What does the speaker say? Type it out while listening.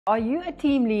Are you a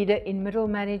team leader in middle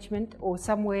management or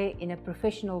somewhere in a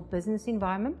professional business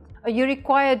environment? Are you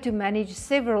required to manage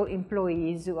several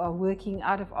employees who are working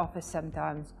out of office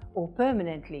sometimes or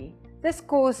permanently? This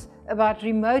course about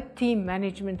remote team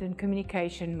management and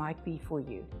communication might be for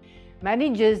you.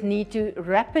 Managers need to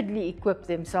rapidly equip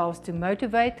themselves to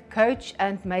motivate, coach,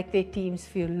 and make their teams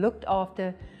feel looked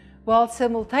after, while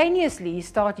simultaneously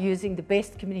start using the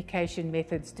best communication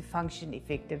methods to function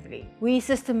effectively. We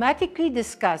systematically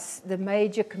discuss the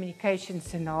major communication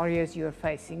scenarios you are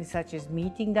facing, such as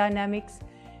meeting dynamics,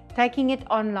 taking it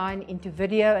online into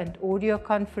video and audio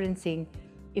conferencing,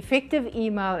 effective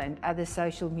email and other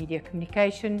social media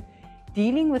communication,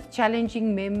 dealing with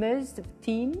challenging members of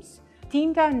teams,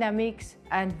 team dynamics,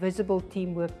 and visible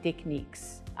teamwork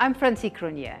techniques. I'm Francie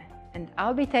Cronje, and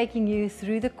I'll be taking you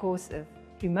through the course of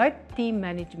remote team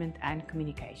management and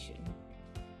communication.